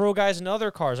car to throw guys into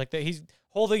other cars like that. He's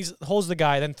holds the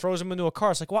guy, then throws him into a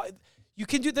car. It's like, why? You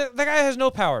can do that. That guy has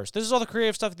no powers. This is all the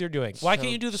creative stuff that you're doing. Why can't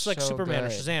you do this like Superman or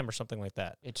Shazam or something like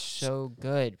that? It's so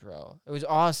good, bro. It was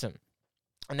awesome.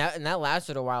 And that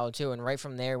lasted a while too. And right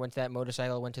from there, went to that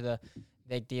motorcycle, went to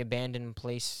the abandoned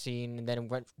place scene, and then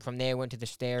went to the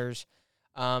stairs.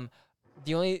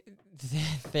 The only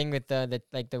thing with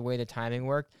the way the timing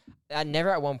worked, I never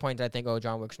at one point did I think, oh,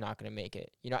 John Wick's not gonna make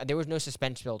it. There was no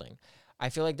suspense building. I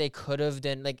feel like they could have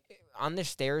done on the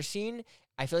stairs scene.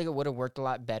 I feel like it would have worked a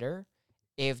lot better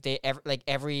if they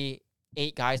every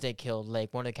 8 guys they killed,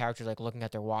 one of the characters looking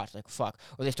at their watch, fuck,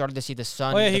 or they started to see the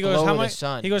sun. Oh yeah, he goes, how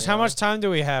much time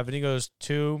do we have? And he goes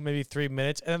 2, maybe 3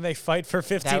 minutes, and then they fight for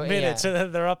 15 minutes, and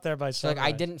then they're up there by sunrise.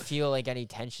 I didn't feel any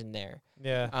tension there.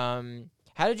 Yeah.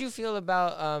 How did you feel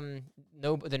about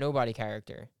the nobody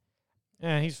character?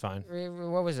 Yeah, he's fine.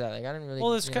 What was that? I didn't really.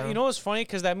 Well, you know what's funny?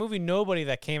 Because that movie Nobody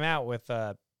that came out with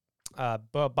Bob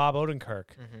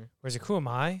Odenkirk, where he's like, who am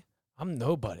I? I'm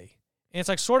nobody. And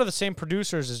it's sort of the same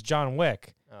producers as John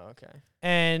Wick. Oh, okay.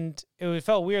 And it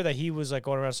felt weird that he was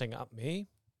going around saying, me?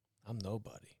 I'm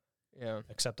nobody. Yeah.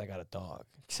 Except I got a dog.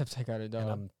 And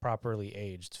I'm properly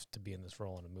aged to be in this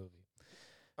role in a movie.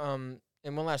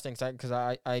 And one last thing, because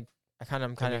I kind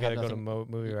of gotta go to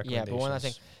movie recommendations. Yeah, but one last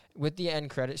thing with the end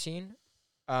credit scene,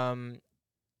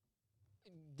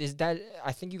 is that,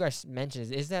 I think you guys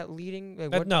mentioned, is that leading?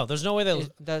 No, there's no way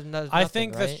that. I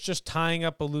think right? that's just tying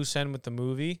up a loose end with the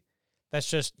movie. That's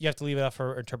just, you have to leave it up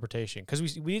for interpretation, because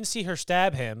we didn't see her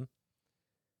stab him,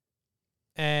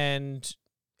 and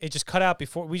it just cut out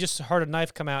before. We just heard a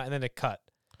knife come out and then it cut.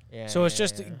 Yeah. So it's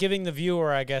just giving the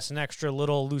viewer, I guess, an extra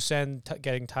little loose end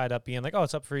getting tied up, being like, "Oh,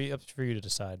 it's up for you to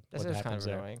decide what happens kind of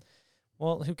there." Annoying.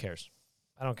 Well, who cares?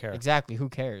 I don't care. Exactly, who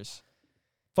cares?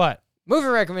 But movie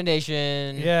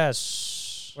recommendation.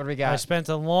 Yes. What do we got? I spent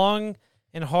a long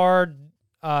and hard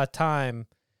time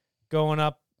coming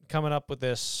up with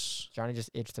this. Johnny just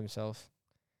itched himself.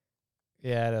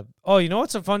 Yeah. You know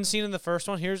what's a fun scene in the first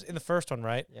one? Here's in the first one,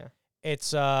 right? Yeah.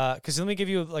 It's because let me give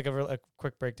you a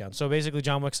quick breakdown. So basically,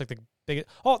 John Wick's the biggest.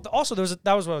 Oh, also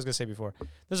that was what I was gonna say before.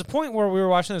 There's a point where we were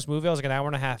watching this movie. I was an hour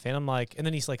and a half in. I'm like, and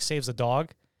then he's saves the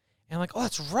dog, and I'm like, oh,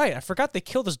 that's right. I forgot they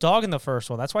killed his dog in the first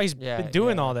one. That's why he's been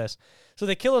doing all this. So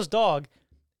they kill his dog,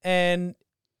 they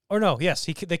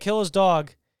kill his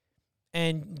dog,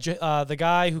 and the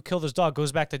guy who killed his dog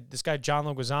goes back to this guy John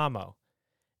Leguizamo,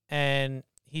 and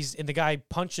the guy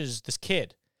punches this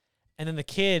kid. And then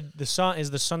the son is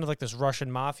the son of this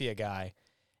Russian mafia guy.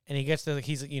 And he gets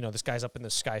this guy's up in the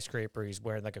skyscraper. He's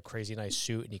wearing a crazy nice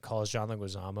suit, and he calls John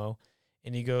Leguizamo.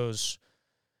 And he goes,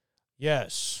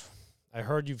 "Yes, I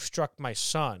heard you've struck my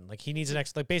son." He needs an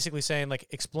basically saying,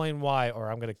 explain why,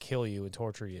 or I'm going to kill you and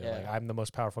torture you. Yeah. I'm the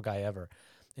most powerful guy ever.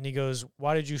 And he goes,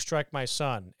 "Why did you strike my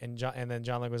son?" And then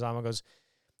John Leguizamo goes,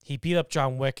 "He beat up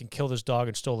John Wick and killed his dog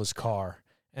and stole his car."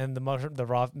 And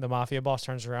the mafia boss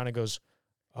turns around and goes,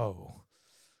 "Oh,"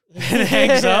 and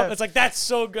hangs up. It's that's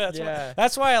so good.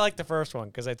 That's why I like the first one,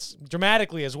 because it's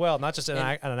dramatically as well, not just on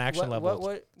an action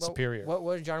level. Superior. What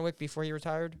was John Wick before he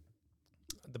retired?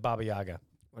 The Baba Yaga.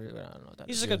 I don't know what that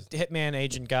He's is. a hitman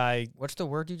agent guy. What's the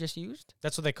word you just used?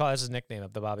 That's what they call. That's his nickname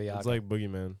of the Baba Yaga. It's like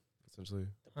Boogeyman, essentially.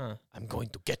 Huh. I'm going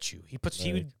to get you. He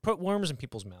would put worms in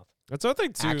people's mouth. That's what I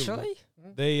think too. Actually,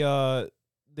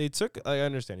 they took. I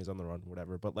understand he's on the run,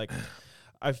 whatever, but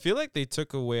I feel like they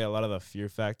took away a lot of the fear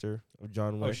factor of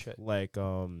John Wick. Oh, shit.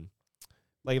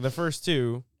 The first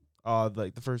two,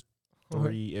 the first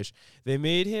 3-ish, they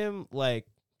made him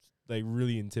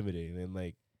really intimidating,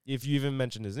 and if you even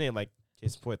mentioned his name,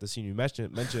 case in point, the scene you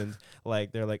mentioned,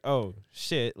 they're like, oh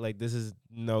shit, this is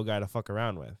no guy to fuck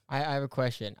around with. I have a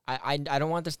question. I don't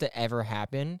want this to ever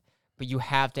happen, but you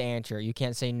have to answer. You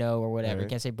can't say no or whatever. Right. You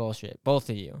can't say bullshit. Both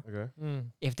of you. Okay.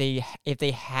 If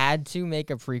they had to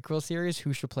make a prequel series,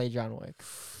 who should play John Wick?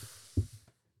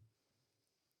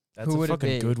 That's Who a would it fucking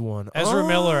be? good one. Ezra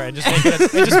Miller, and just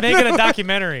make it a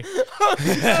documentary.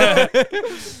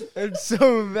 It's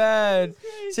so bad.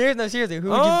 Seriously, who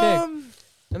would you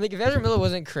pick? If Ezra Miller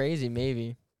wasn't crazy,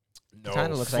 maybe. No,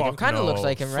 Kind of looks like him. Looks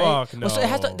like him, right? Fuck no. Well, so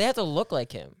they have to look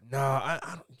like him. No, I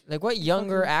don't. What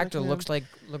younger Fucking actor him. looks like?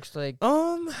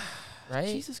 Right?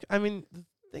 Jesus. I mean, the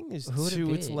thing is, Who would it too,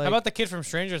 be? it's How like. about the kid from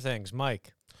Stranger Things,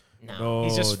 Mike? No.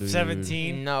 He's just dude.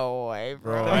 17. No way,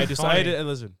 Bro, bro. I decided. And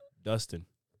listen, Dustin.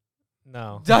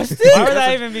 No. Dustin? Why would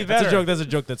that even be better? That's a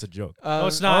joke. That's a joke. No,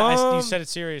 it's not. You said it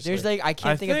seriously. There's I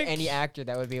can't think of think any actor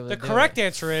that would be able to The do correct it.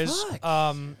 answer is,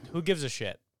 who gives a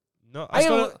shit? No, Let's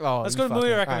go let's to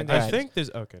movie recommendations. I think there's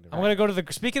okay. I'm going to go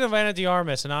to speaking of Ana de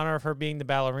Armas, in honor of her being the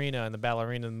ballerina in the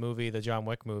ballerina movie, the John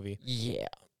Wick movie. Yeah.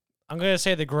 I'm going to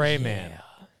say The Gray Man.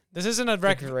 This isn't a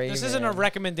This isn't a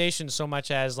recommendation so much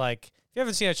as like if you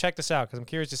haven't seen it, check this out because I'm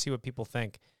curious to see what people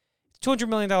think. It's a $200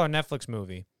 million Netflix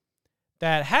movie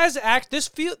that has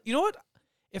You know what?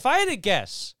 If I had to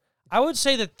guess, I would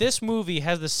say that this movie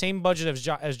has the same budget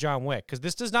as John Wick because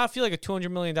this does not feel like a $200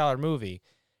 million movie.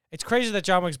 It's crazy that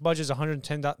John Wick's budget is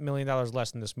 $110 million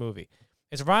less than this movie.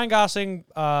 It's Ryan Gosling,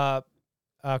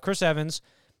 Chris Evans,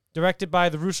 directed by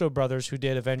the Russo brothers who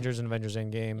did Avengers and Avengers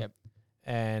Endgame. Yep.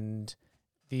 And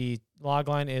the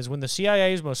logline is when the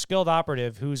CIA's most skilled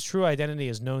operative, whose true identity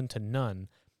is known to none,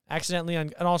 accidentally,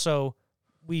 and also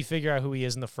we figure out who he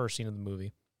is in the first scene of the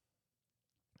movie.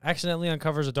 Accidentally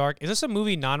uncovers a dark... Is this a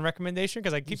movie non-recommendation?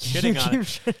 Because I keep shitting on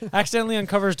it. Accidentally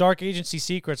uncovers dark agency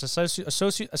secrets.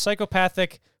 A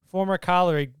psychopathic former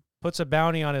colleague puts a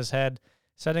bounty on his head,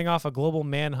 setting off a global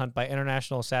manhunt by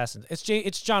international assassins.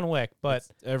 It's John Wick, but...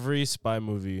 It's every spy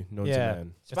movie known to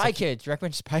man. Spy Kids.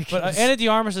 Recommend Spy Kids. But Ana de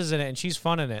Armas is in it, and she's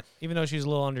fun in it, even though she's a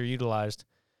little underutilized.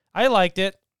 I liked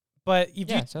it, but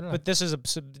this is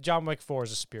John Wick 4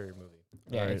 is a superior movie.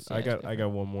 Yeah, all right, I got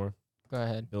one more. Go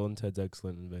ahead. Bill and Ted's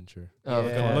Excellent Adventure. Oh,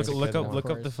 Yeah. Look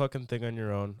up the fucking thing on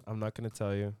your own. I'm not gonna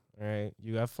tell you. All right,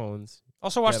 you have phones.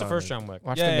 Also, watch Get the on first it. John Wick.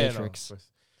 Watch The Matrix.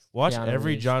 Watch Keanu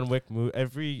every Reeves. John Wick movie,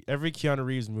 every Keanu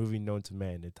Reeves movie known to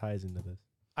man. It ties into this.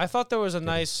 I thought there was a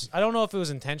nice... I don't know if it was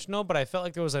intentional, but I felt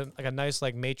like there was a nice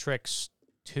like Matrix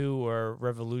 2 or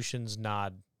Revolutions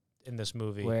nod in this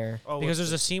movie. Where? Oh, Because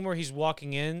there's a scene where he's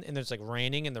walking in and there's like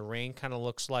raining and the rain kind of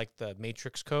looks like the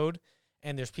Matrix code,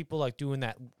 and there's people like doing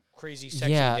that crazy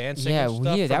sexy dancing. Yeah, and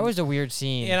stuff weird. That from- was a weird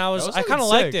scene. And I That was kind of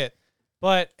sick. liked it,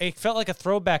 but it felt like a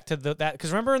throwback to that.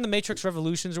 Because remember in the Matrix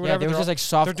Revolutions or Yeah, whatever, there was they're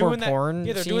just like they're softcore doing that- porn.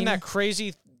 yeah, they're scene, doing that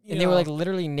crazy. and they were like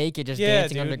literally naked, just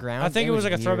dancing dude. underground. I think it was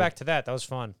like a weird. throwback to that. That was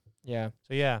fun. Yeah.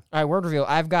 So yeah. All right, word reveal.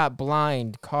 I've got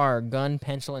blind, car, gun,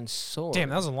 pencil, and sword. Damn,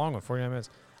 that was a long one. 49 minutes.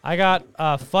 I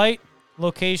got fight,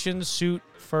 location, suit,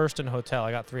 first, and hotel. I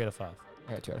got 3 out of 5.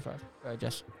 I got 2 out of 5. Go ahead,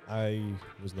 Jess. I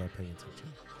was not paying attention.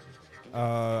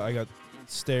 I got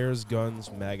stairs,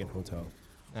 guns, mag, and hotel.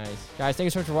 Nice. Guys, thank you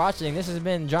so much for watching. This has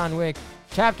been John Wick,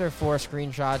 Chapter 4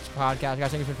 Screenshots Podcast.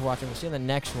 Guys, thank you so much for watching. We'll see you in the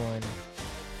next one.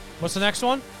 What's the next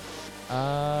one?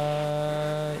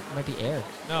 It might be Air.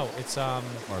 No, it's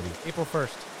Harvey. April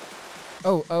 1st.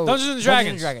 Oh. Dungeons and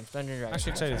Dragons. Dungeons and Dragons. I'm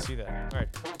actually excited to see that. All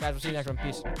right. Guys, we'll see you next one.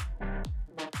 Peace.